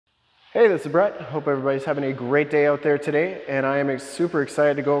Hey, this is Brett. Hope everybody's having a great day out there today, and I am super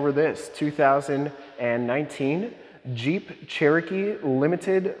excited to go over this 2019 Jeep Cherokee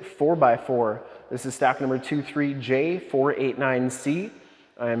Limited 4x4. This is stock number 23J489C.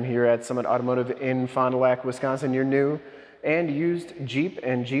 I am here at Summit Automotive in Fond du Lac, Wisconsin, your new and used Jeep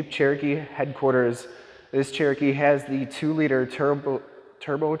and Jeep Cherokee headquarters. This Cherokee has the 2-liter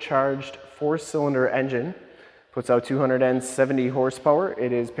turbocharged 4-cylinder engine. Puts out 270 horsepower.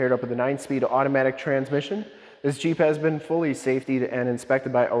 It is paired up with a 9-speed automatic transmission. This Jeep has been fully safetied and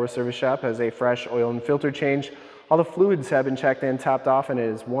inspected by our service shop, has a fresh oil and filter change. All the fluids have been checked and topped off, and it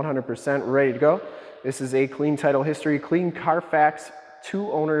is 100% ready to go. This is a clean title history, clean CARFAX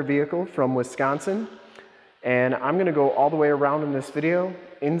 2-owner vehicle from Wisconsin. And I'm gonna go all the way around in this video,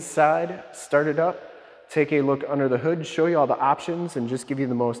 inside, start it up, take a look under the hood, show you all the options, and just give you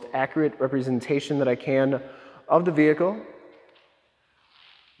the most accurate representation that I can of the vehicle.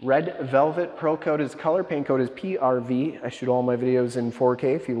 Red Velvet Pearl Coat is color, paint code is PRV. I shoot all my videos in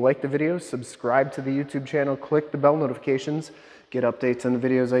 4K. If you like the video, subscribe to the YouTube channel, click the bell notifications, get updates on the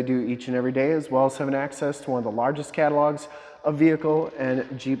videos I do each and every day, as well as having access to one of the largest catalogs of vehicle and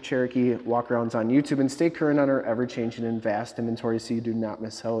Jeep Cherokee walkarounds on YouTube, and stay current on our ever-changing and vast inventory so you do not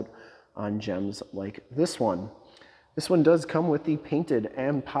miss out on gems like this one. This one does come with the painted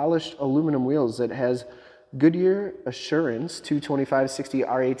and polished aluminum wheels. It has Goodyear Assurance 225/60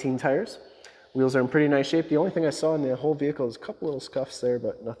 R18 tires. Wheels are in pretty nice shape. The only thing I saw in the whole vehicle is a couple little scuffs there,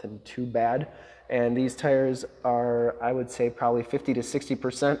 but nothing too bad. And these tires are, I would say, probably 50 to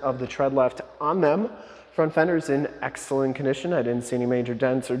 60% of the tread left on them. Front fender's in excellent condition. I didn't see any major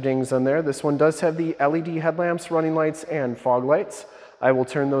dents or dings on there. This one does have the LED headlamps, running lights, and fog lights. I will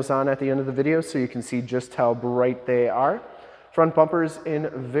turn those on at the end of the video so you can see just how bright they are. Front bumper's in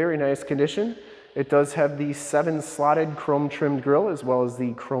very nice condition. It does have the 7-slotted chrome-trimmed grille as well as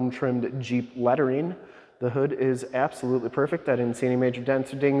the chrome-trimmed Jeep lettering. The hood is absolutely perfect. I didn't see any major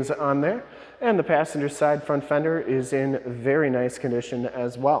dents or dings on there. And the passenger side front fender is in very nice condition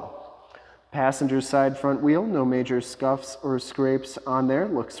as well. Passenger side front wheel, no major scuffs or scrapes on there.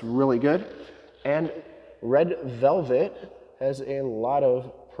 Looks really good. And Red Velvet has a lot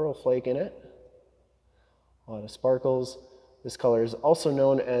of pearl flake in it. A lot of sparkles. This color is also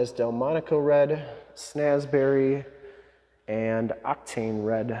known as Delmonico Red, Snazberry, and Octane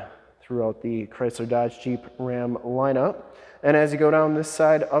Red throughout the Chrysler Dodge Jeep Ram lineup. And as you go down this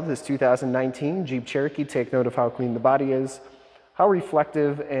side of this 2019 Jeep Cherokee, take note of how clean the body is, how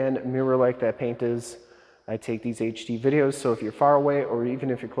reflective and mirror-like that paint is. I take these HD videos, so if you're far away or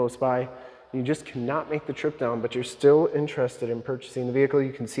even if you're close by, you just cannot make the trip down, but you're still interested in purchasing the vehicle,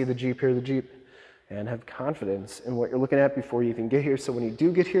 you can see the Jeep here, the Jeep, and have confidence in what you're looking at before you even get here. So when you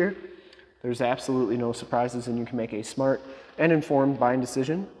do get here, there's absolutely no surprises, and you can make a smart and informed buying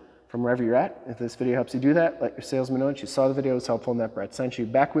decision from wherever you're at. If this video helps you do that, let your salesman know that you saw the video, it's helpful, and that Brett sent you.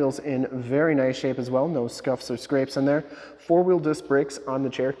 Back wheel's in very nice shape as well, no scuffs or scrapes in there. 4-wheel disc brakes on the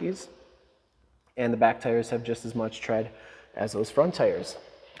Cherokees, and the back tires have just as much tread as those front tires.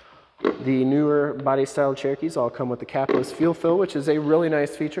 The newer body style Cherokees all come with the Capless fuel fill, which is a really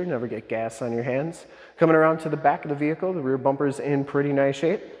nice feature. Never get gas on your hands. Coming around to the back of the vehicle, the rear bumper's in pretty nice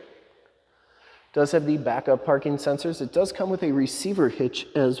shape. Does have the backup parking sensors. It does come with a receiver hitch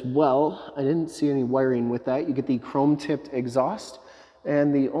as well. I didn't see any wiring with that. You get the chrome tipped exhaust.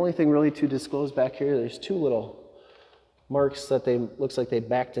 And the only thing really to disclose back here, there's 2 little marks that looks like they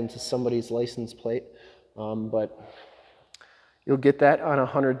backed into somebody's license plate. But you'll get that on a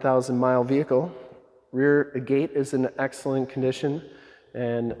 100,000-mile vehicle. Rear gate is in excellent condition,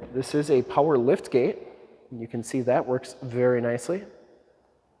 and this is a power lift gate. You can see that works very nicely.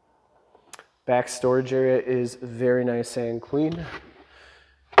 Back storage area is very nice and clean.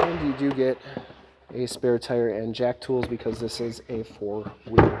 And you do get a spare tire and jack tools because this is a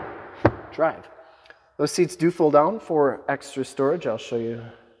 4-wheel drive. Those seats do fold down for extra storage. I'll show you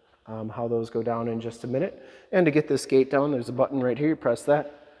how those go down in just a minute. And to get this gate down, there's a button right here. You press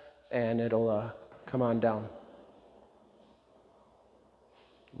that and it'll come on down.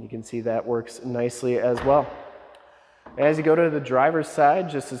 You can see that works nicely as well. As you go to the driver's side,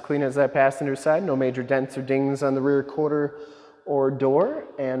 just as clean as that passenger side, no major dents or dings on the rear quarter or door.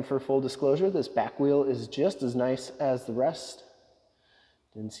 And for full disclosure, this back wheel is just as nice as the rest.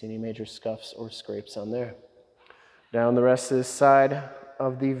 Didn't see any major scuffs or scrapes on there. Down the rest of this side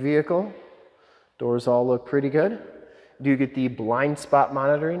of the vehicle, doors all look pretty good. You do get the blind spot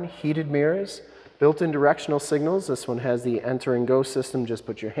monitoring, heated mirrors, built-in directional signals. This one has the enter and go system. Just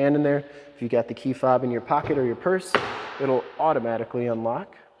put your hand in there. If you got the key fob in your pocket or your purse, it'll automatically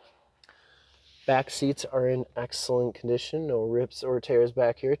unlock. Back seats are in excellent condition, no rips or tears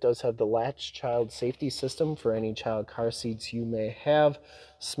back here. It does have the Latch child safety system for any child car seats you may have.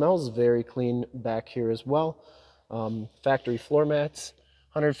 Smells very clean back here as well. Factory floor mats,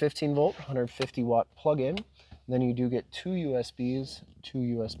 115 volt, 150 watt plug-in. Then you do get two USBs, two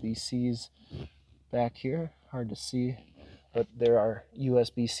USB-Cs back here. Hard to see, but there are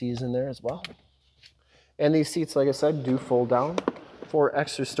USB-Cs in there as well. And these seats, like I said, do fold down for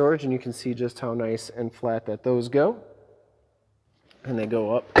extra storage, and you can see just how nice and flat that those go. And they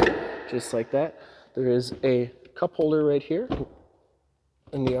go up just like that. There is a cup holder right here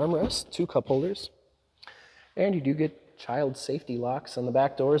in the armrest, two cup holders. And you do get child safety locks on the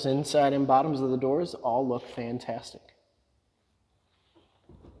back doors, inside and bottoms of the doors, all look fantastic.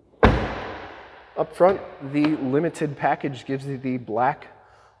 Up front, the limited package gives you the black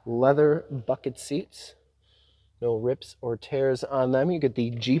leather bucket seats. No rips or tears on them. You get the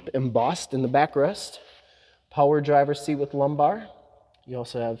Jeep embossed in the backrest. Power driver seat with lumbar. You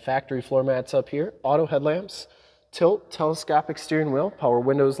also have factory floor mats up here. Auto headlamps. Tilt, telescopic steering wheel. Power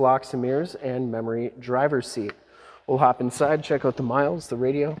windows, locks and mirrors. And memory driver's seat. We'll hop inside, check out the miles, the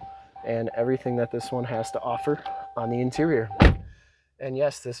radio, and everything that this one has to offer on the interior. And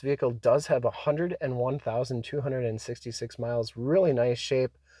yes, this vehicle does have 101,266 miles. Really nice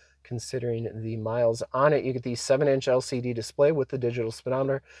shape considering the miles on it. You get the 7-inch LCD display with the digital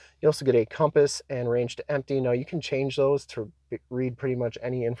speedometer. You also get a compass and range to empty. Now you can change those to read pretty much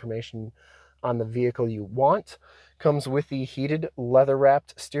any information on the vehicle you want. Comes with the heated leather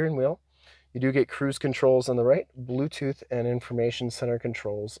wrapped steering wheel. You do get cruise controls on the right, Bluetooth and information center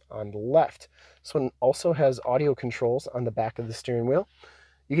controls on the left. This one also has audio controls on the back of the steering wheel.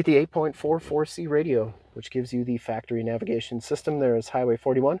 You get the 8.44C radio, which gives you the factory navigation system. There is Highway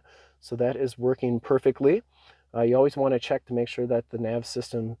 41, so that is working perfectly. You always want to check to make sure that the nav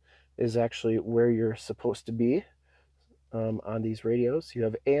system is actually where you're supposed to be on these radios. You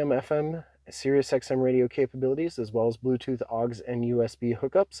have AM, FM, Sirius XM radio capabilities, as well as Bluetooth, AUX, and USB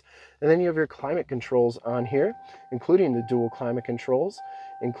hookups. And then you have your climate controls on here, including the dual climate controls,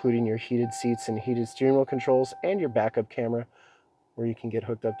 including your heated seats and heated steering wheel controls, and your backup camera, where you can get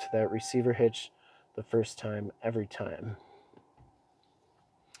hooked up to that receiver hitch the first time, every time.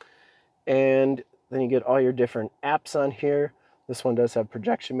 And then you get all your different apps on here. This one does have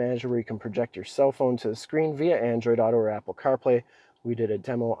Projection Manager, where you can project your cell phone to the screen via Android Auto or Apple CarPlay. We did a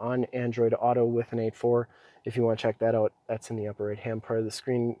demo on Android Auto with an 8.4. If you want to check that out, that's in the upper right-hand part of the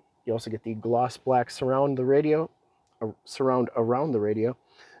screen. You also get the gloss black surround around the radio.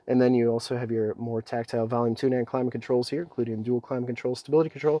 And then you also have your more tactile volume tune and climate controls here, including dual climate control,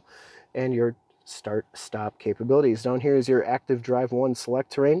 stability control, and your start-stop capabilities. Down here is your Active Drive 1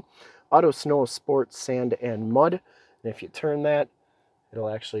 Selec-Terrain, Auto Snow, Sport, Sand, and Mud. And if you turn that, it'll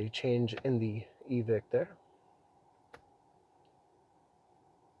actually change in the EVIC there.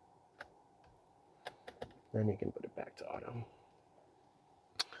 Then you can put it back to auto.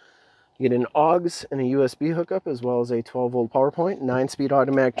 You get an AUX and a USB hookup, as well as a 12-volt power point, 9-speed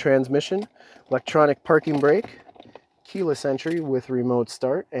automatic transmission, electronic parking brake, keyless entry with remote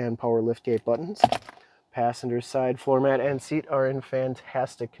start, and power liftgate buttons. Passenger side floor mat and seat are in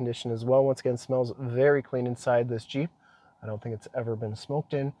fantastic condition as well. Once again, smells very clean inside this Jeep. I don't think it's ever been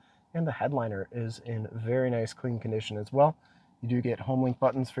smoked in. And the headliner is in very nice, clean condition as well. You do get Homelink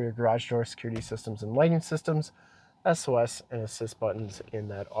buttons for your garage door security systems and lighting systems, SOS and assist buttons in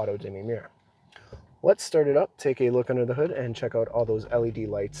that auto dimming mirror. Let's start it up, take a look under the hood, and check out all those LED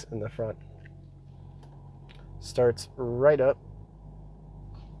lights in the front. Starts right up.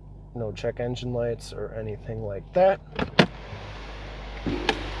 No check engine lights or anything like that.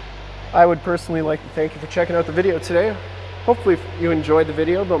 I would personally like to thank you for checking out the video today. Hopefully you enjoyed the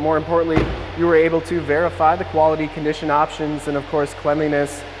video, but more importantly, you were able to verify the quality, condition options, and of course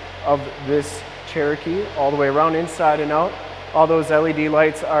cleanliness of this Cherokee all the way around, inside and out. All those LED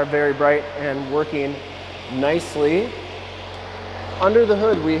lights are very bright and working nicely. Under the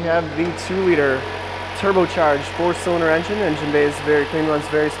hood, we have the 2-liter turbocharged 4-cylinder engine. Engine bay is very clean, runs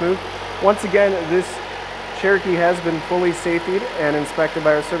very smooth. Once again, this Cherokee has been fully safetied and inspected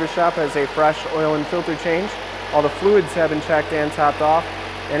by our service shop, as a fresh oil and filter change. All the fluids have been checked and topped off,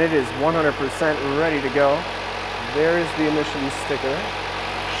 and it is 100% ready to go. There is the emissions sticker.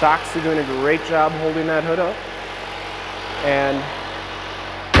 Shocks are doing a great job holding that hood up. And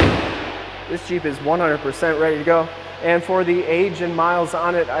this Jeep is 100% ready to go. And for the age and miles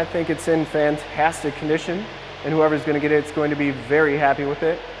on it, I think it's in fantastic condition. And whoever's going to get it, it's going to be very happy with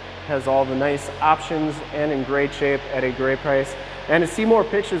it. It has all the nice options and in great shape at a great price. And to see more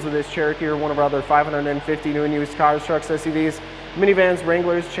pictures of this Cherokee or one of our other 550 new and used cars, trucks, SUVs, minivans,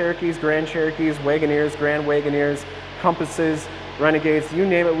 Wranglers, Cherokees, Grand Cherokees, Wagoneers, Grand Wagoneers, Compasses, Renegades, you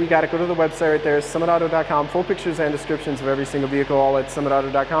name it, we got it. Go to the website right there, summitauto.com. Full pictures and descriptions of every single vehicle, all at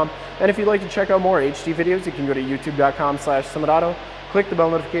summitauto.com. And if you'd like to check out more HD videos, you can go to youtube.com/summitauto. Click the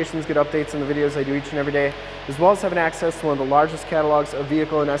bell notifications, get updates on the videos I do each and every day, as well as having access to one of the largest catalogs of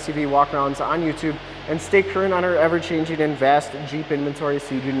vehicle and SUV walkarounds on YouTube, and stay current on our ever-changing and vast Jeep inventory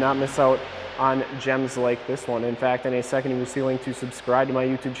so you do not miss out on gems like this one. In fact, in a second, you will see a link to subscribe to my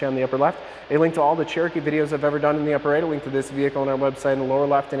YouTube channel in the upper left, a link to all the Cherokee videos I've ever done in the upper right, a link to this vehicle on our website in the lower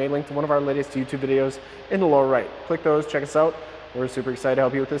left, and a link to one of our latest YouTube videos in the lower right. Click those, check us out. We're super excited to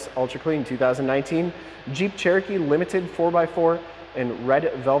help you with this ultra clean 2019 Jeep Cherokee Limited 4x4 in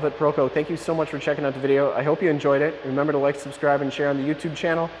red velvet pearl coat. Thank you so much for checking out the video. I hope you enjoyed it. Remember to like, subscribe, and share on the YouTube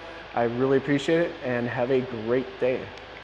channel. I really appreciate it, and have a great day.